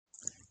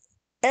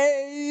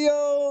Hey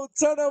yo,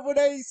 turn up with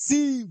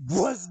AC.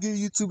 What's good,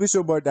 YouTube? It's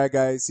your boy that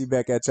guy AC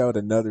back at y'all with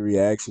another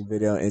reaction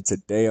video. And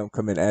today I'm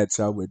coming at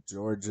y'all with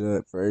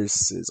Georgia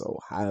versus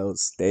Ohio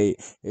State.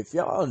 If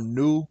y'all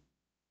new,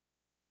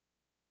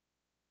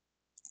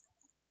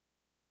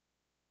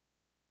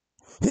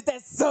 hit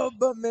that sub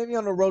button, man. We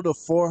on the road to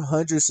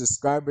 400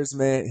 subscribers,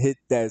 man. Hit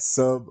that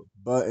sub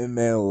button,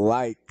 man.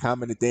 Like,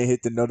 comment, and then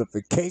hit the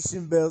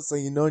notification bell so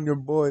you know your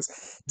boys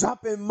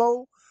dropping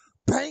more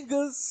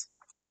bangers.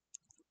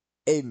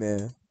 Hey,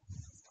 man.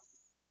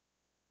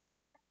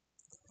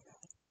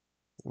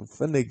 I'm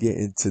finna get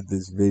into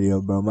this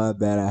video, bro. My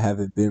bad, I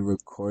haven't been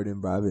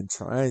recording, bro. I've been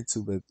trying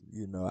to, but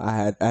you know, I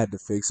had to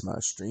fix my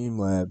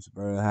Streamlabs,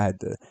 bro. I had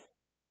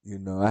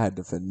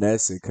to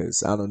finesse it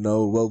because I don't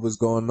know what was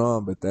going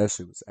on, but that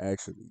shit was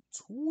actually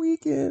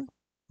tweaking.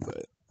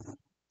 But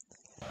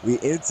we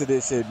into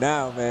this shit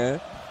now, man.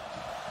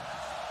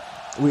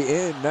 We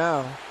in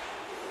now.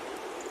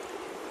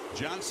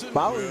 Johnson.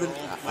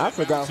 I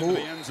forgot who.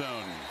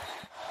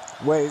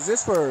 Wait, is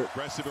this for?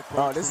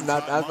 Oh, this is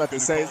not. I was about to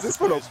say, is this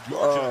for the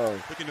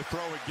looking to throw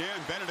again?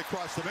 Bennett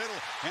across the middle,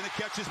 and the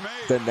catch is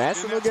made. The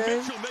national game?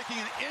 Mitchell making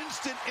an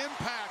instant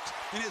impact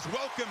in his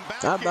welcome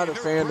back. I'm not a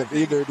fan of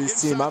either of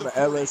these teams. I'm an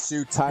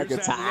LSU Tiger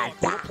tie.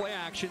 Play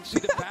action. See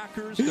the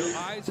Packers, their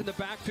eyes in the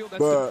backfield.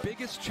 That's the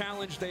biggest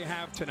challenge they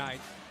have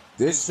tonight.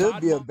 This should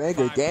be a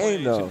banger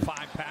game, though. 5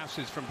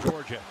 passes from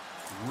Georgia.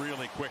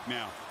 Really quick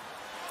now.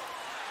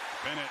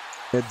 Bennett.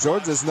 And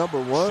Georgia's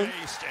number 1.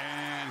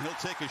 And he'll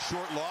take a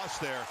short loss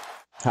there.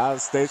 Ohio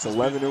State's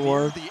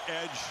 11-1. The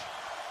edge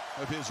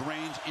of his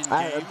range in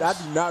I games.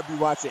 do not be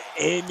watching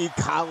any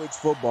college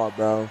football,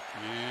 bro.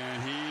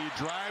 And he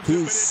drives He it,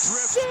 but it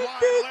drifts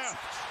wide left.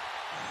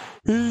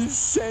 He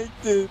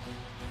shanked it.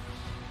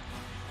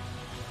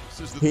 This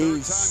is the third time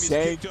he's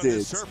kicked on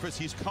this surface.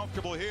 He's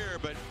comfortable here,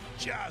 but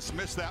just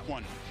missed that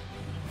one.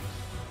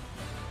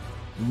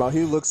 Bro,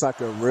 he looks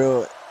like a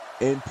real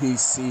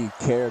NPC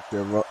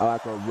character,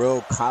 like a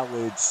real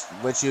college,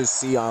 what you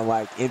see on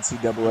like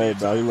NCAA,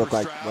 bro. He looked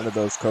like one of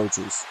those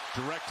coaches.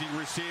 Directing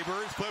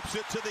receivers, flips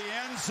it to the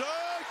end zone,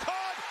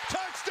 caught,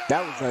 touchdown!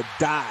 That was a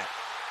dot.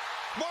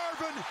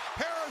 Marvin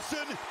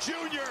Harrison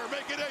Jr.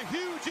 making a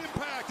huge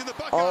impact in the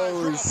Buckeyes.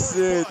 Oh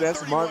shit,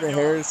 that's Marvin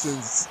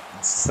Harrison's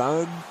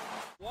son.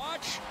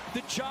 Watch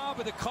the job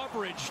of the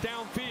coverage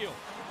downfield.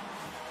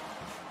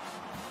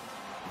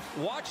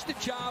 Watch the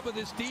job of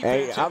this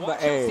defense.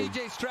 Hey,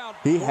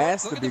 he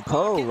has to be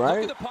cold,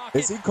 right?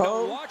 Is he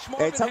cold?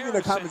 Hey, tell me in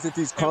the comments if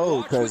he's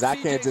cold, because I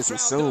can't just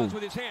assume.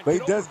 But he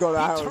does go to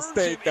Ohio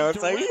State, though.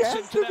 So he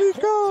has to be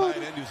cold.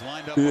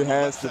 He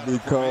has to be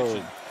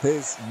cold.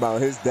 His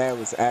dad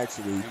was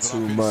actually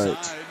too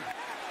much.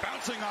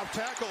 Bouncing off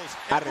tackles.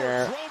 Out of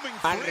there.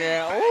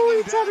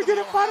 Oh, he's trying to get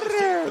him out of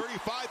there.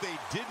 35, they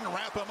didn't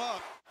wrap him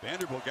up.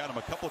 Vanderbilt got him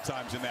a couple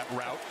times in that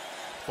route.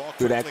 Ball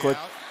do that quick.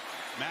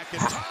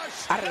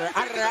 McIntosh.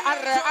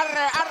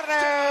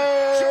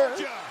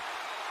 Georgia.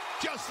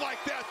 Just like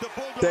that, the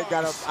Bulldogs. They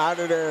got him out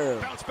of there.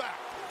 Bounce back.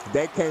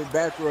 They came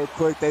back real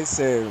quick. They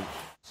said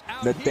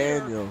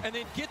Nathaniel. And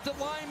then get the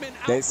lineman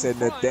out. They said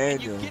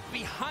Nathaniel. You get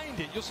behind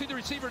it. You'll see the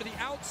receiver to the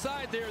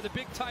outside there, the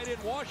big tight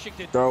end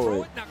Washington.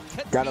 Throw it. Now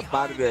got him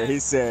out of there. He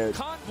said,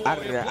 out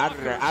of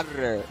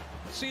there.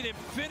 See them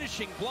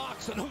finishing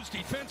blocks on those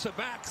defensive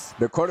backs.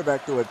 The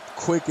quarterback threw it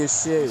quick as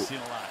shit. Seen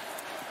a lot.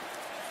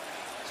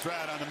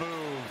 Stroud on the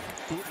move,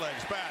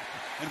 bootlegs back,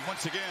 and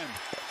once again,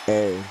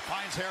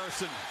 finds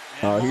Harrison.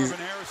 And Marvin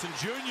Harrison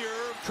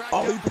Jr.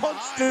 He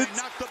punched it. They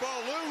knocked the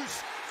ball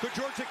loose. Could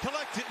Georgia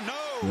collect it?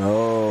 No.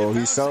 No,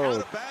 he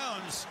sold.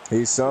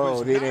 He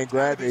sold. He didn't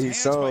grab it. He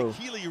sold.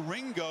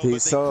 He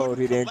sold.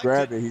 He didn't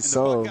grab it. He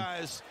sold. The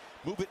Buckeyes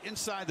move it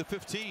inside the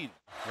 15.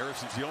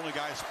 Harrison's the only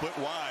guy split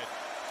wide.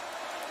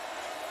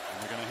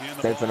 And they're going to hand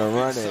the ball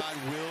run inside. it.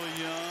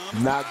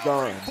 Williams. Not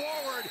going.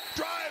 Forward,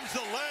 drives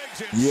the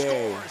legs and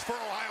scores for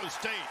Ohio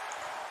State.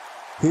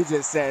 He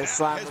just said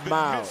slime him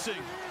out.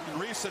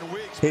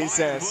 He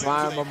said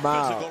slime him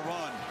out.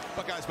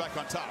 Buckeyes back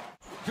on top.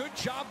 Good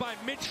job by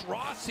Mitch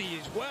Rossi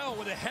as well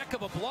with a heck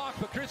of a block.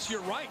 But Chris,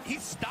 you're right. He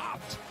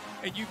stopped.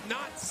 And you've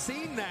not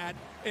seen that.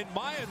 And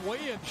Mayan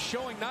Williams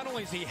showing not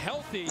only is he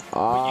healthy,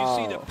 but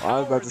you see the power. I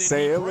was about to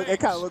say, it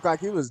kind of looked like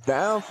he was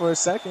down for a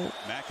second.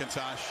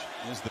 McIntosh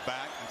is the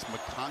back. It's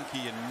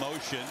McConkey in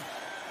motion.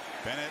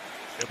 Bennett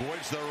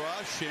avoids the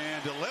rush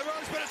and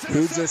delivers, but it's intercepted.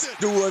 He just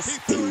threw a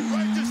steal. He threw it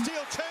right to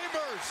Steel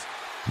Chambers.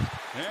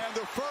 And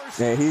the first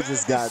and he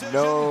just got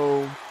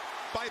no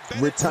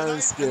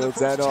return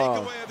skills at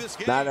all.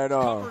 Not at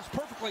all.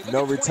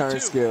 No return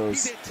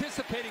skills. He's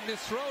anticipating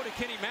this throw to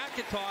Kenny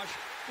McIntosh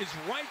is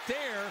right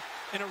there,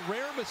 and a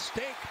rare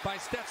mistake by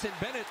Stetson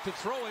Bennett to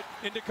throw it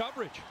into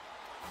coverage.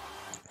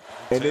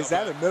 And is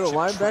that a middle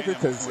linebacker?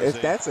 Because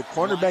if that's a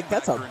cornerback,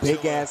 that's a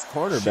big-ass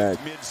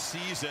cornerback.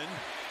 Mid-season,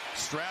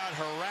 Stroud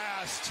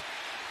harassed.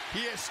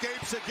 He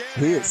escapes again.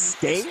 He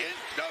escaped?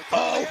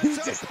 Oh, he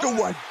just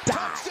threw a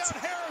dot.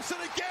 Harrison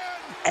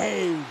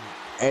again.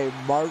 Hey,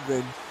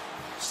 Marvin.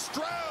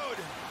 Stroud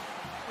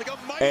Like a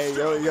Hey,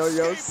 yo,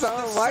 escapes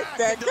son the like sack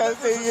that, and cuz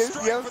he delivers a is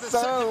strike your for the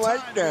son second like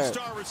time to his that.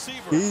 star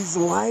receiver. He's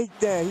like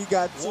that. He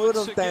got two of them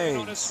Once again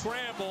on a things.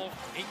 scramble,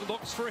 he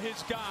looks for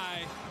his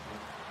guy.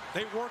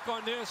 They work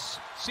on this.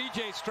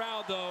 C.J.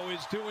 Stroud, though,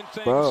 is doing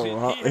things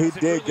Bro, he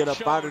did really get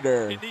up out of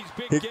there. in these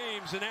big He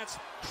games, and that's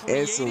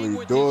instantly creating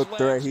with dual his threat.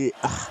 legs. He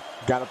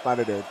got up out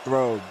of there.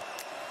 Throw.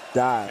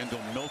 Die. Kendall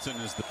Milton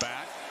is the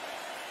back.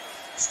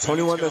 It's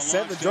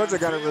 21-7. Georgia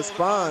got to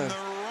respond.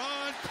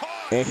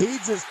 And he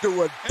just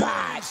threw a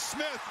dot.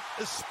 Smith,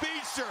 the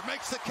speedster,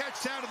 makes the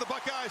catch down to the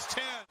Buckeyes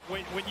 10.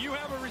 When you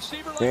have a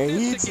receiver like And this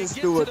he that can just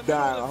get threw to a the middle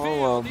dot. of the Hold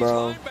field, on,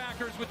 bro. these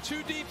linebackers with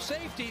two deep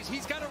safeties,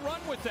 he's got to run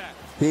with that.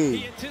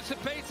 He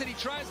anticipates that he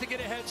tries to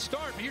get a head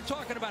start, but you're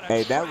talking about a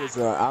Hey, that was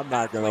I'm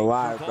not going to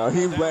lie, bro.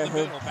 He led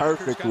him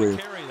perfectly.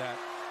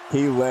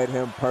 He led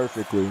him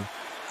perfectly. Oh,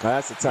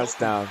 that's a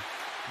touchdown.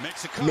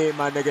 Me and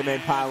my nigga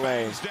named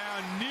Parlay.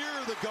 Down near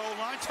the goal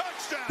line.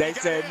 Touchdown. They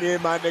said me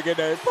and my nigga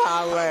named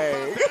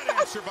Parlay. Bad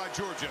answer by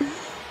Georgia.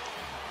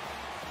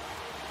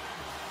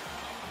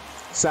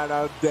 Shout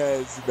out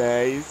Dez,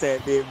 man. He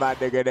said me and my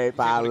nigga named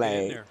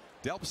Parlay.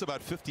 Delp's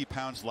about 50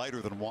 pounds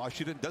lighter than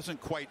Washington.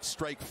 Doesn't quite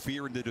strike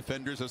fear into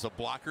defenders as a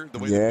blocker the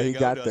way Yeah, the he Big O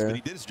got does, there. but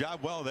he did his job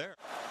well there.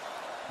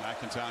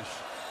 McIntosh.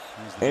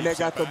 And they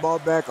got the ball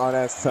back. Oh,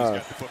 that's tough. He's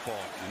got the football.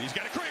 And he's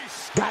got a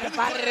crease. Got him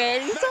out of there.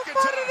 He's up out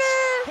of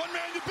there. One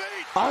man to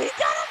beat. Oh, he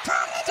got him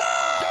out of there.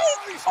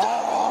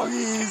 Oh,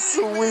 he's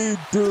sweet,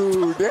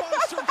 dude.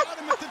 Got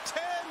him at the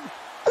 10.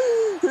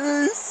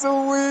 He's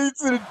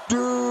sweet,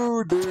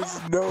 dude.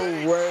 There's no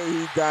way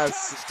he got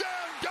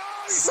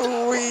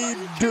sweet,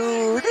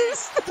 dude.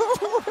 There's no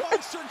way.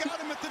 Monster got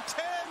him at the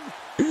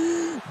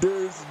 10.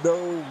 There's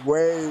no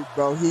way,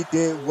 bro. He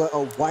did what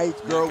a white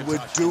girl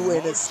would do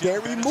in a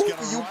scary movie.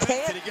 You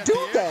can't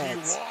do that.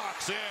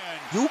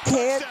 You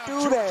can't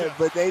do that,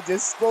 but they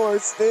just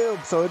scored still,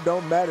 so it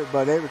don't matter.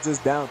 But they were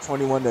just down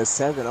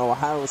 21-7.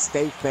 Ohio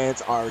State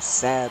fans are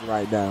sad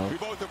right now. We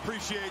both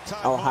appreciate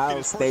Todd Ohio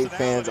Monken's State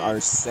fans are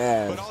personality,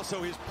 sad. but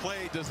also his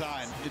play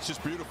design. It's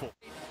just beautiful.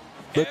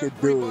 Look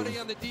at dude. Everybody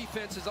on the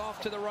defense is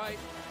off to the right.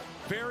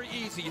 Very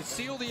easy. You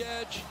seal the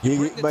edge.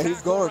 But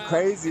he's going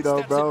crazy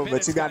though, bro.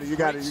 But you gotta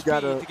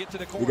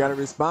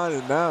respond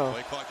it now.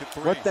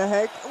 What the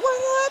heck?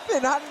 What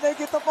happened? How did they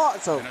get the ball?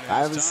 So I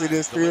haven't seen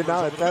this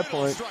 3-and-out at that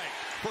point.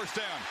 First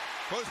down.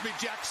 Mosby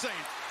Jack Saint.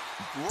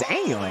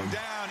 Damn.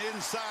 Down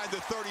inside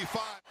the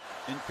 35.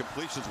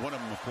 Incompletions. One of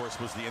them, of course,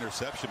 was the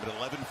interception, but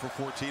 11 for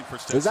 14 for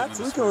Stetson. Was that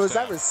Tuca or was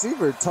that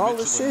receiver? Tall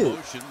as shit.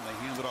 They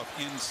hand it off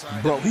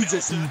inside. Bro, he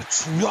just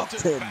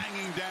trucked him.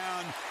 Banging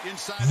down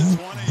inside the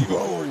 20.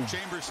 Bro,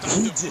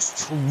 he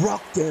just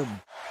trucked him.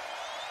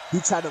 He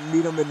tried to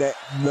meet him in that.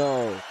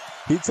 No.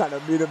 He tried to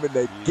meet him in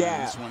the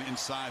gap. This one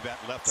inside that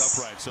left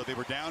upright. So they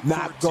were down 14.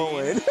 Not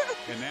going.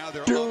 And now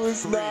they're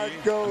Dude's up 3. not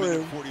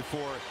going. 44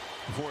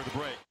 before the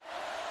break.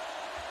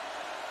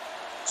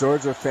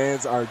 Georgia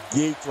fans are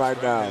geeked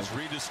right now.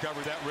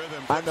 Rediscovered that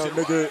rhythm. I know,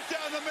 nigga.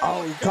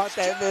 Oh, he caught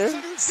that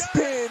man.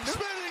 Spin.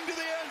 Spinning to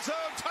the end zone.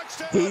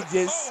 Touchdown. He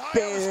just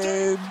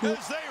spinned.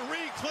 As they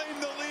reclaim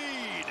the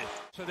lead.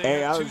 So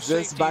Hey, I was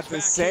just about to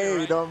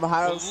say, the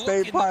Ohio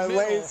State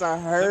parlays are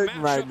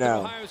hurting right now.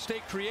 Ohio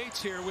State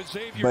creates here with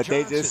Xavier But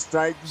they Johnson. just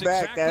strike It's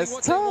back. exactly That's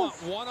what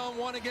tough. they want.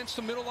 One-on-one against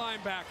the middle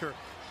linebacker.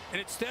 And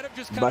instead of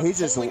just But kind he of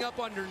just pulling up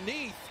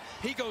underneath,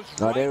 he goes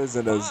Oh, right they was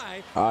in those.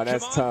 by Oh,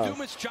 that's Javon tough.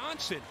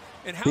 Dumas-Johnson.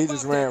 And how He about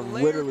just that ran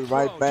layered literally throw?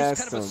 right past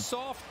just kind of him. a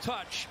soft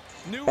touch.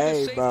 Knew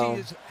Hey, the bro.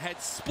 safety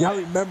had split, Y'all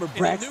remember and he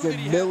knew Braxton that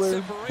he had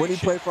Miller when he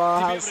played for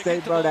Ohio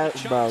State, bro?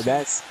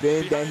 That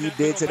spin that he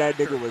did to that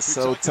nigga was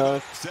so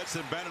tough.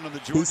 Stetson Bennett on the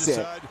He Georgia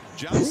said, side.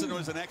 Johnson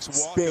was an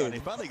ex-walk-on. He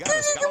finally got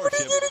a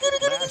scholarship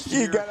last He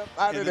year got up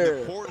out of in there.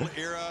 the Portland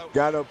era.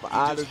 Got up He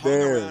out just of hung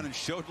there. around and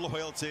showed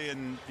loyalty,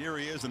 and here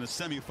he is in the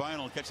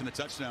semifinal catching a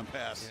touchdown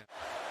pass.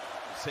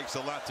 It takes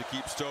a lot to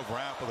keep Stover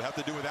out, but they have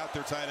to do without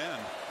their tight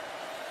end.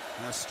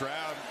 Now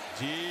Stroud,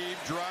 deep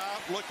drop,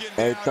 looking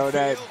Hey, throw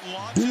that downfield,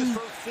 launches for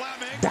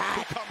Fleming,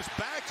 who comes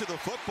back to the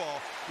football.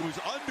 It was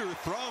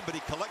underthrown, but he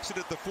collects it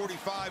at the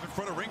 45 in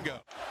front of Ringo.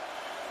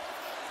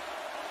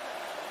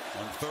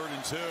 On 3rd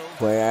and 2.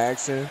 Play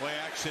action. Play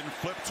action,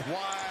 flipped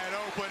wide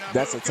open.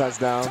 That's a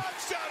touchdown.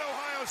 Touchdown,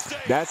 Ohio State.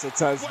 That's a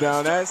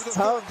touchdown. That's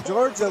tough.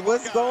 Georgia,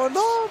 what's going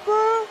on,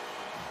 bro?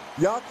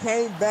 Y'all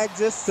came back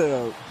just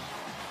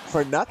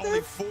for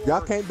nothing? Y'all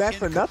came back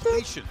for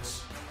nothing?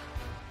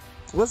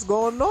 What's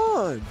going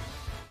on?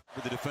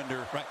 For the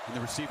defender, right, and the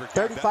receiver.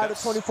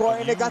 35-24,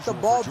 and they got the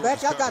ball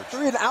back. Y'all got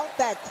 3 and out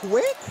that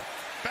quick?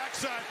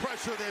 Backside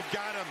pressure, they've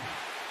got him.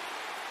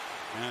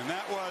 And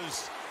that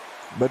was.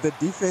 But the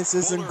defense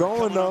isn't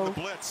going, though.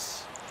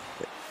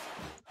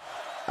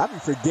 I be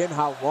forgetting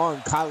how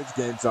long college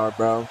games are,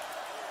 bro.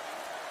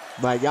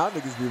 Like, y'all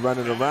niggas be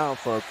running around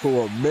for a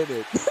cool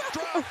minute.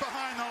 Drop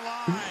behind the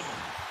line.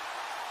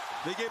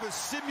 They gave a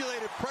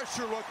simulated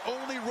pressure look,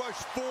 only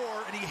rushed 4,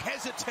 and he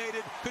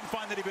hesitated, couldn't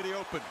find anybody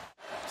open.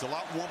 It's a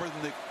lot warmer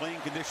than the playing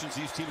conditions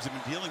these teams have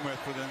been dealing with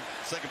for the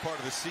second part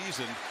of the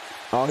season.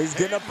 Oh, he's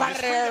getting up out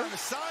of there.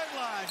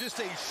 sideline. Just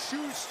a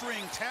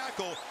shoestring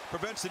tackle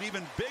prevents an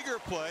even bigger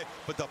play,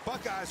 but the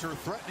Buckeyes are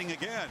threatening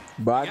again.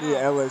 But I need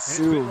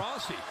LSU.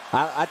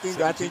 I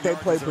think they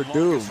play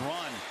Purdue.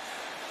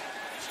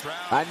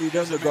 I need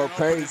them to go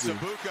crazy.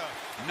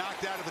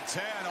 Knocked out of the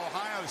 10.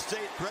 Ohio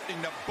State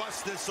threatening to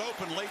bust this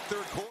open late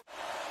third quarter.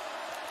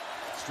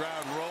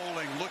 Stroud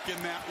rolling,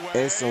 looking that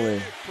way.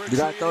 Instantly. You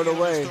got to throw it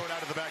away. Throw it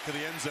out of the back of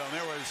the end zone.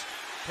 There was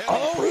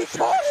he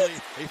caught it.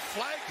 A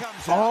flag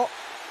comes out.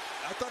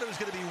 I thought it was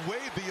going to be way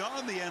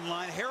beyond the end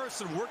line.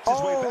 Harrison worked his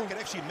way back and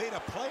actually made a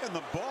play on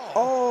the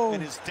ball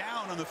and is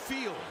down on the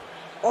field.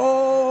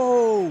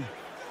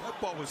 That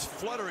ball was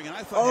fluttering, and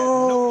I thought it had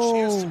no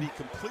chance to be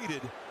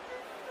completed.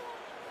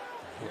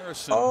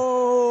 Harrison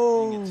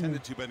being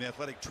attended to by the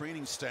athletic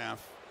training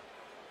staff.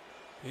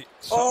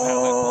 Somehow that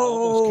ball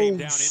almost came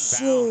down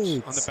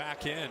inbounds on the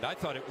back end. I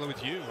thought it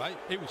was you.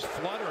 It was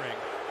fluttering.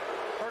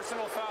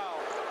 Personal foul,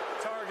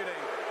 targeting,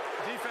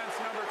 defense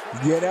number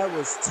 20. Yeah, that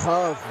was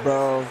tough,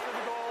 bro.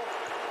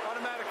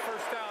 Automatic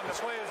first down. The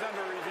play is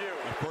under review.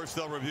 Of course,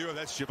 they'll review it.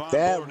 That's Javon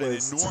That Bullard, an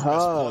was enormous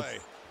tough. play.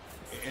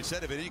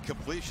 Instead of an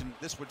incompletion,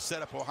 this would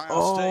set up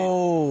Ohio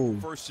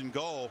State first and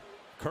goal.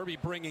 Kirby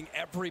bringing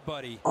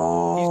everybody.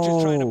 He's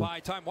just trying to buy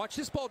time. Watch,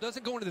 this ball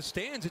doesn't go into the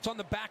stands. It's on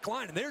the back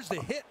line, and there's the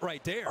hit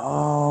right there.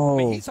 I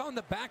mean, he's on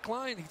the back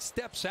line. He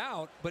steps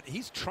out, but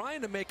he's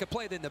trying to make a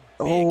play. Then the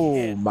big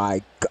hit.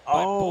 My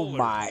God.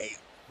 And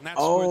that's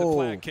where the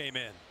flag came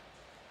in.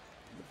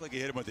 Looked like he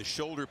hit him with his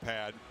shoulder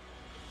pad.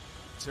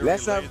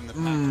 Let's Terry Lade and the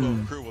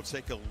Pac-12 crew will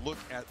take a look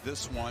at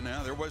this one.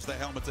 Now, there was the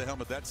helmet to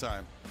helmet that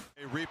time.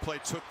 A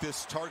replay took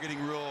this targeting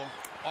rule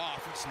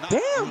off. It's not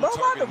damn,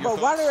 bro,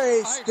 why do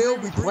they still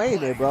be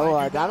playing it, bro?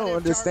 Like, I don't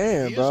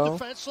understand, bro.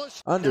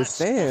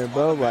 Understand,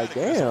 bro. Like,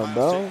 damn,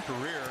 bro.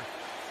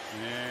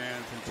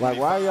 Like,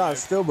 why y'all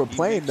still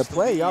replaying the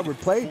play? Y'all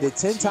replayed it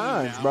 10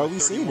 times, bro. We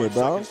seen it,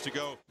 bro.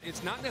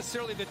 It's not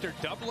necessarily that they're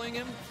doubling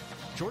him.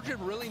 Georgia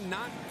really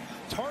not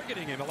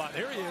targeting him a lot.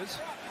 There he is.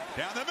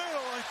 Down the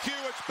middle, and Q,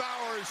 it's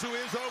Bowers, who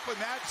is open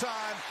that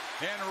time,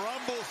 and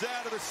rumbles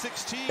out of the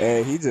 16.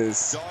 Hey, he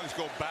just, Dogs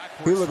go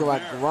backwards. he looking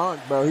like Gronk,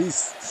 bro.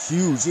 He's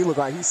huge. He look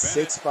like he's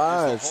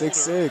 6'5",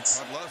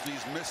 6'6".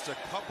 Lovely's missed a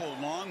couple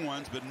long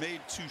ones, but made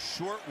 2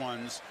 short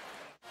ones.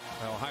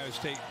 Ohio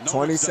State.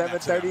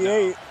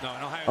 27-38.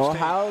 No,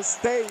 Ohio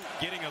State.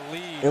 Getting a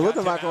lead. It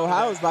looking like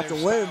Ohio's about to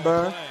win,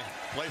 bro.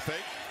 Play fake.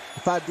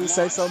 If I do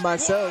say so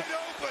myself,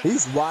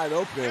 he's wide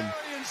open.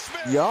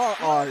 Y'all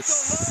are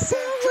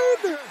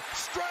selling.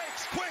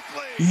 Strikes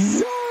quickly.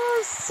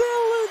 You're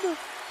selling.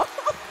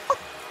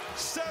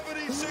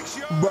 76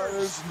 yards. Bro,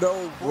 there's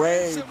no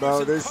way,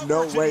 bro. There's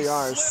no way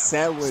y'all are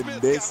selling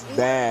this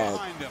bad.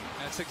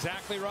 That's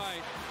exactly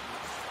right.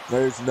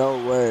 There's no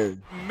way.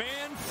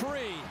 Man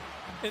free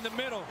in the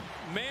middle.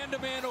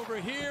 Man-to-man over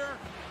here.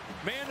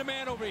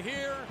 Man-to-man over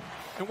here.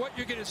 And what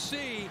you're going to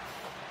see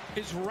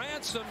is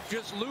Ransom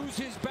just lose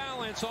his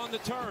balance on the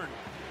turn.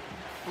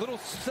 Little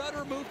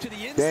stutter move to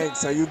the inside. Dang,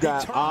 so you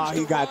got,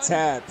 he got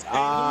tapped.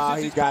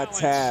 He got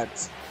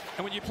tapped.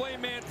 And when you play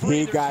man free,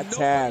 he got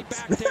tapped.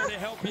 Back there to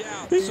help you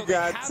out. He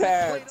got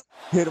tapped.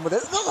 Hit him with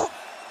this.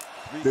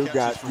 Dude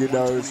got, you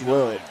know, his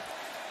will.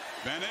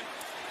 Bennett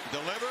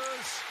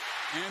delivers,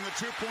 and the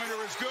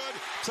two-pointer is good.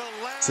 To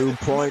Ladd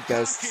 2-point,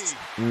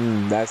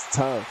 that's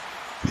tough.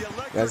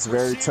 That's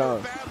very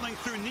tough. Battling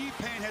through knee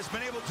pain has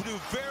been able to do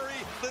very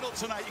little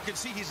tonight. You can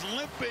see he's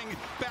limping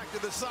back to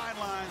the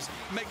sidelines,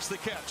 makes the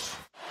catch.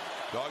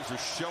 Dogs are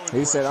showing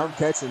He said, I'm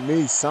catching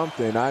me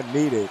something. I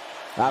need it.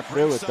 I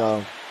feel it,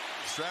 though.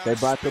 They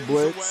brought the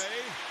blitz.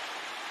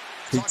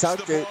 He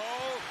tucked it.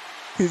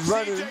 He's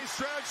running.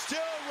 Stroud still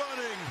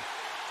running.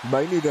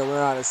 But you need to learn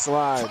how to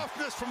slide.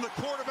 Toughness from the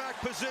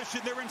quarterback position.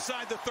 They're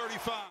inside the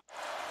 35.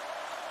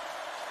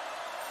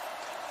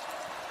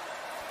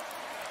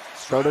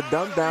 Throw the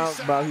dumb down,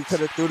 bro. He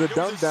could have threw the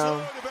dumb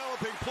down.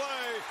 Developing play,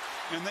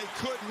 and they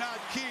could not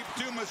keep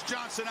Dumas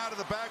Johnson out of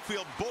the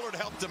backfield. Bullard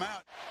helped him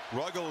out.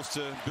 Ruggles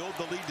to build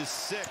the lead to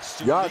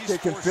 6. Y'all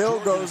kicking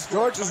field goals.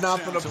 Georgia's not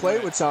going to play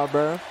with y'all,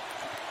 bro.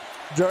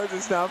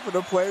 Georgia's not going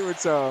to play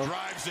with y'all.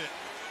 Drives it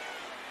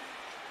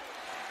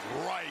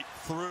right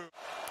through.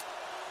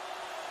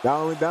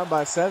 Y'all only down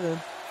by 7.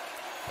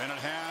 Bennett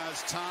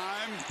has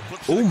time.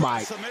 Oh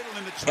my.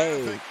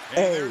 Hey.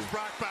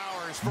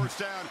 First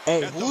down.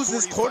 Hey, who's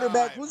this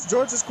quarterback? Who's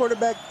Georgia's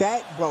quarterback?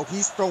 That, bro,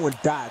 he's throwing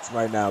dots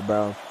right now,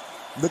 bro.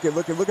 Look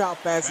how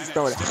fast he's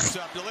throwing.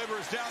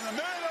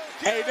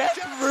 Hey, that's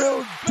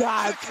real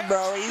dots,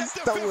 bro. He's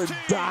throwing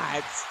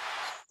dots.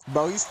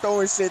 Bro, he's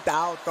throwing shit that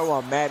I don't throw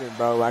on Madden,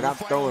 bro. Like, I'm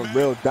throwing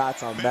real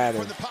dots on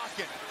Madden.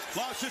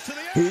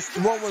 He's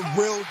throwing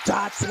real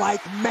dots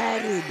like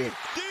Madden.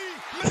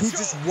 He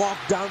just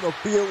walked down the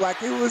field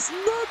like it was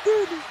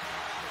nothing.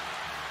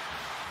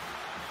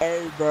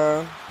 Hey,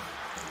 bro.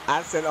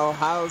 I said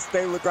Ohio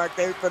State look like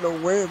they finna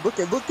win. Look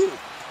at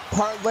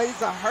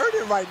parlays are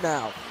hurting right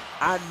now.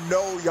 I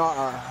know y'all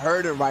are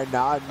hurting right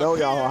now. I know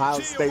y'all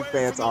Ohio State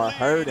fans are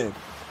hurting.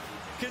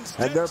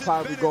 And they're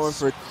probably going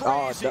for,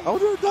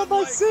 they're down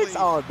by 6.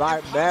 Oh,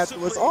 my math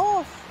was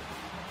off.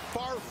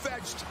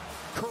 Far-fetched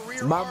career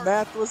your My heart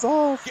math was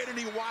off. get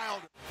any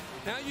wilder.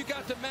 Now you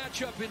got the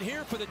matchup in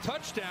here for the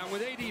touchdown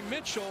with A.D.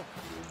 Mitchell.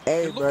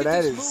 Hey, and look bro, at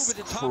that this is move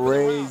at the top of the route.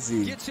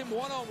 crazy. Gets him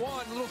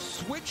one-on-one, little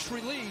switch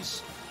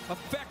release.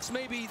 Affects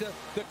maybe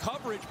the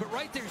coverage, but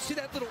right there, you see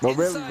that little But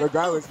really, inside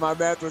regardless, move. my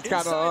math was kind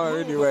of Inside on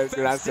move anyways,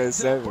 and I affects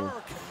said Denzel 7. Burke.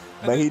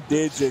 And But he the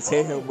did just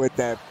hit him throw with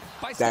that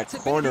by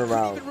corner he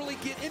route. couldn't even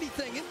really get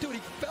anything into it. He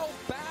fell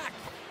back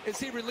as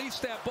he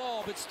released that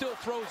ball, but still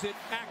throws it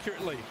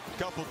accurately.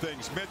 Couple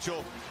things.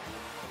 Mitchell,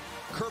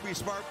 Kirby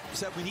Smart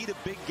said we need a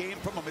big game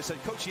from him. He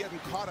said, Coach, he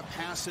hasn't caught a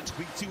pass since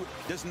week 2.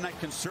 Doesn't that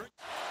concern?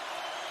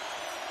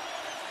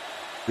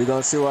 We're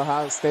going to see what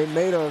Ohio State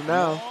made of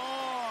now.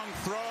 Long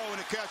throw and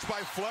a catch by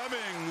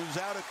Fleming, who's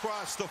out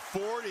across the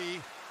 40.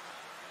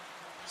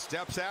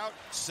 Steps out,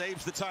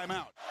 saves the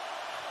timeout.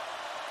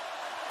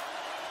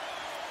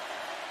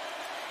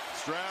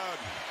 Stroud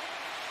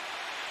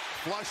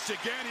flushed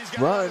again. He's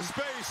got Run. out of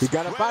space. He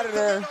got up out of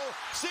there.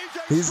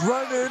 He's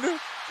running.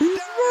 He's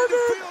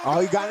running. Oh,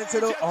 he got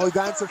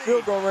into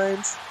field goal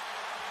range.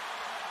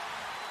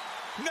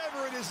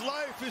 Never in his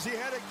life has he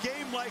had a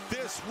game like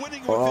this,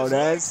 winning with Oh, his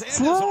that's legs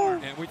and his arm.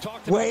 tough. And we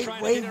talked about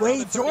trying to get it around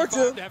the 35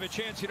 Georgia. to have a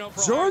chance, for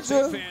Georgia.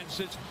 Ohio State fans.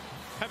 It's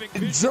having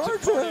visions of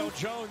Georgia. Cardale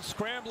Jones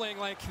scrambling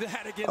like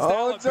that against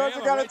Oh, Alabama. Georgia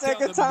got to right take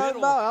down a the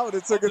middle timeout. I would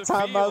have took a of the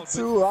timeout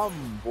field.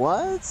 too.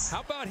 What? How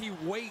about he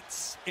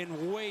waits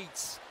and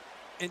waits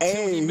until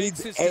Hey, he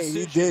makes his he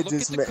decision? did Look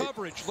just at the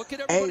coverage. Look at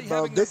Hey, everybody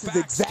bro, having this their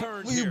is backs turned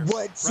exactly here, what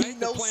right? Geno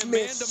They're playing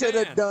Smith should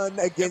man-to-man. have done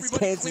against Everybody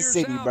Kansas clears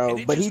City, out, bro. and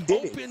it But he just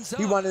didn't. opens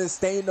He up. wanted to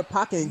stay in the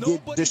pocket and get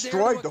Nobody there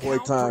destroyed to the whole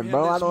account for time, him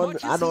bro. I as don't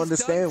much as he's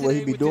understand done what he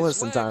today be with doing his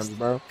sometimes, legs.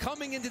 bro.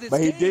 Coming into this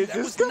But he game, did that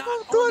just was come not up on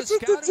the clutch with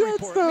the scouting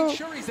Jets, report. I though. mean,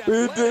 sure, he's He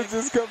athletic, did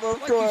just come up like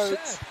you clutch.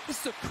 said, this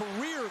is a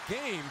career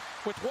game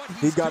with what He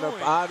he's got doing,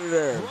 up out of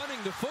there.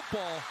 running the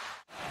football.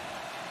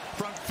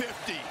 From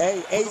 50.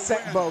 Hey,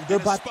 ASAP, bro. They're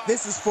about,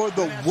 this is for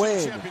the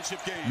win.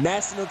 Championship game.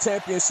 National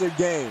championship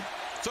game.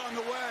 It's on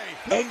the way.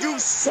 And you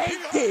saved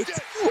it.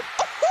 And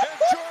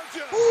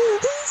Georgia He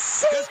is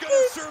saved going to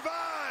it.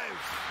 survive.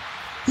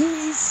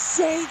 He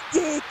saved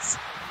it.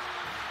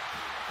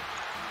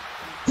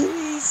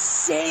 He At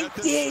saved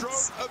the it.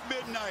 stroke of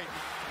midnight,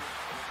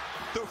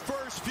 the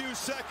first few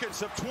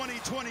seconds of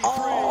 2023,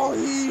 Oh,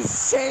 he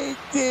saved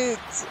it.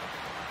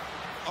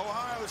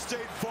 Ohio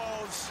State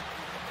falls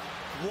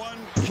one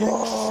kick short.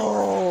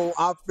 Bro,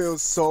 I feel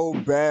so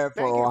bad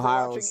for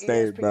Ohio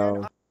State,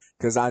 bro.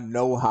 Because I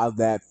know how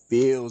that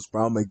feels,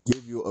 bro. I'm going to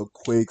give you a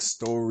quick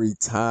story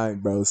time,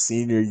 bro.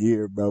 Senior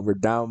year, bro.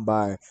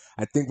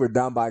 I think we're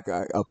down by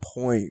a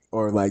point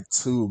or like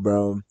 2,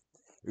 bro.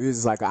 It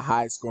was like a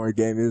high scoring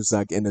game. It was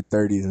like in the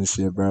 30s and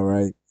shit, bro,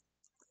 right?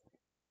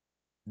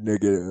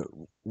 Nigga,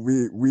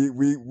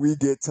 we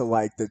get to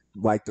like the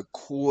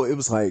cool, it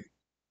was like,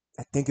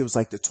 I think it was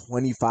like the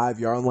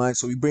 25-yard line.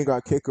 So we bring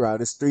our kicker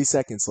out. It's 3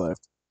 seconds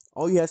left.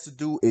 All he has to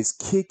do is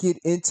kick it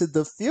into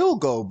the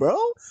field goal, bro.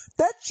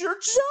 That's your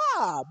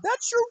job.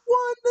 That's your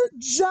one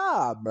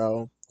job,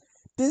 bro.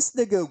 This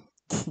nigga,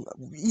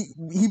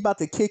 he about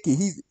to kick it.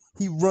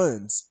 He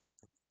runs,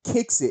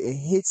 kicks it, and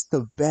hits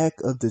the back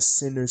of the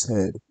center's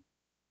head.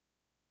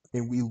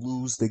 And we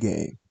lose the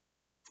game.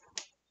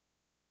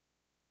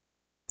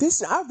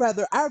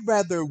 I'd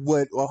rather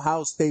what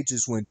Ohio State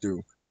just went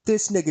through.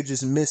 This nigga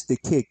just missed the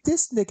kick.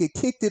 This nigga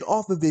kicked it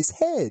off of his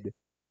head.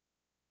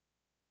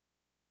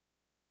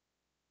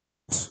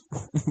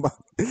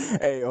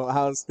 Hey,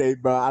 Ohio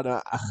State,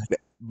 bro.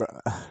 Bro,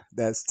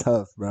 that's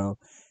tough, bro.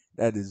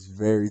 That is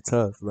very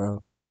tough,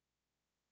 bro.